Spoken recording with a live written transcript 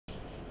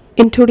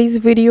In today's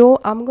video,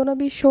 I'm gonna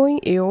be showing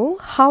you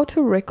how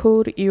to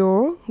record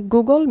your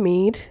Google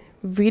Meet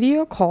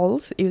video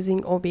calls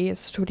using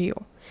OBS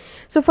Studio.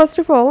 So first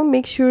of all,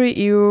 make sure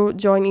you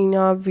join in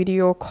a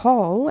video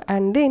call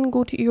and then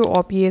go to your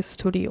OBS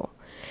Studio.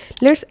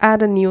 Let's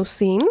add a new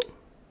scene.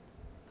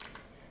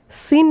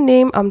 Scene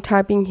name I'm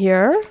typing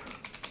here,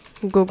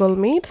 Google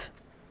Meet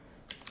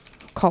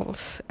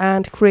calls,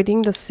 and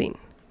creating the scene.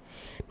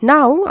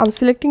 Now I'm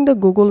selecting the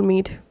Google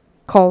Meet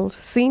called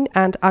scene,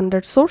 and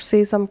under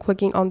sources I'm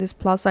clicking on this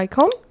plus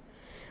icon,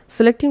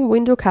 selecting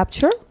window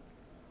capture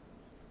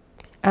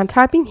and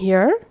typing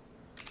here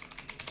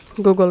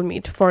Google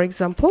Meet, for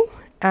example,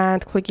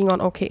 and clicking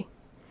on OK.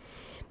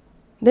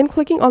 Then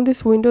clicking on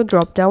this window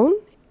drop down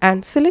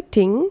and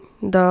selecting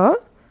the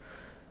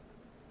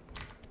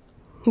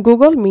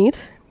Google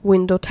Meet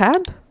window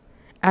tab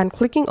and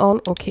clicking on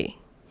OK.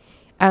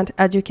 And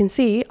as you can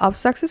see, I've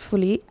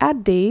successfully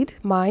added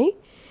my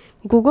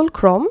Google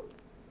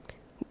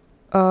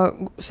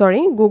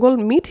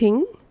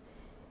Meeting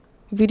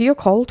video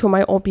call to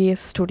my OBS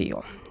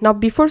Studio. Now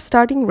before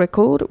starting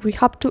record, we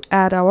have to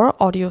add our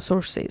audio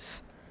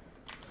sources.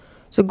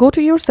 So go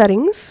to your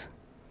settings.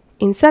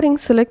 In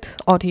settings,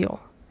 select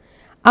audio.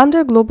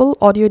 Under global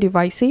audio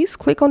devices,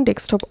 click on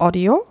desktop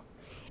audio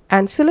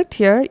and select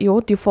here your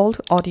default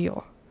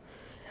audio.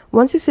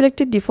 Once you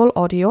selected default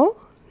audio,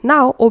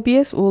 now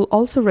OBS will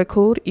also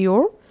record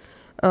your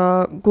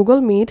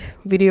Google Meet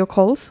video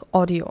calls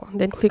audio.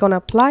 Then click on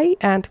apply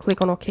and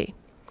click on OK.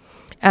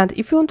 And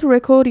if you want to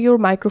record your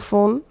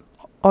microphone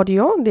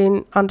audio,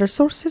 then under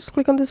sources,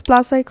 click on this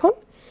plus icon,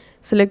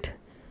 select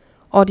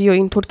audio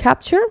input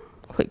capture,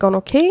 click on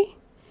OK,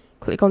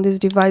 click on this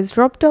device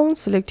drop down,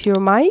 select your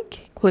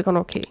mic, click on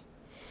OK.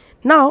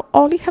 Now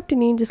all you have to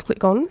need is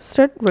click on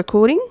start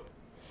recording,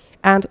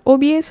 and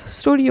OBS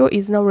Studio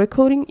is now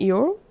recording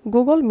your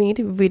Google Meet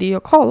video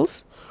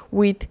calls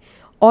with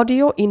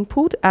audio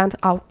input and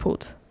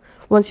output.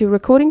 Once your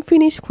recording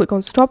finished, click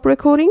on stop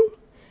recording,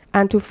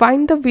 and to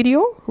find the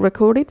video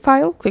recorded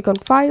file, click on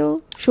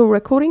file, show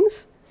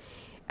recordings,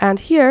 and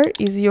here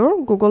is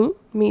your Google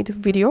Meet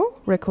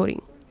video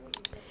recording.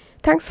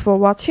 Thanks for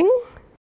watching.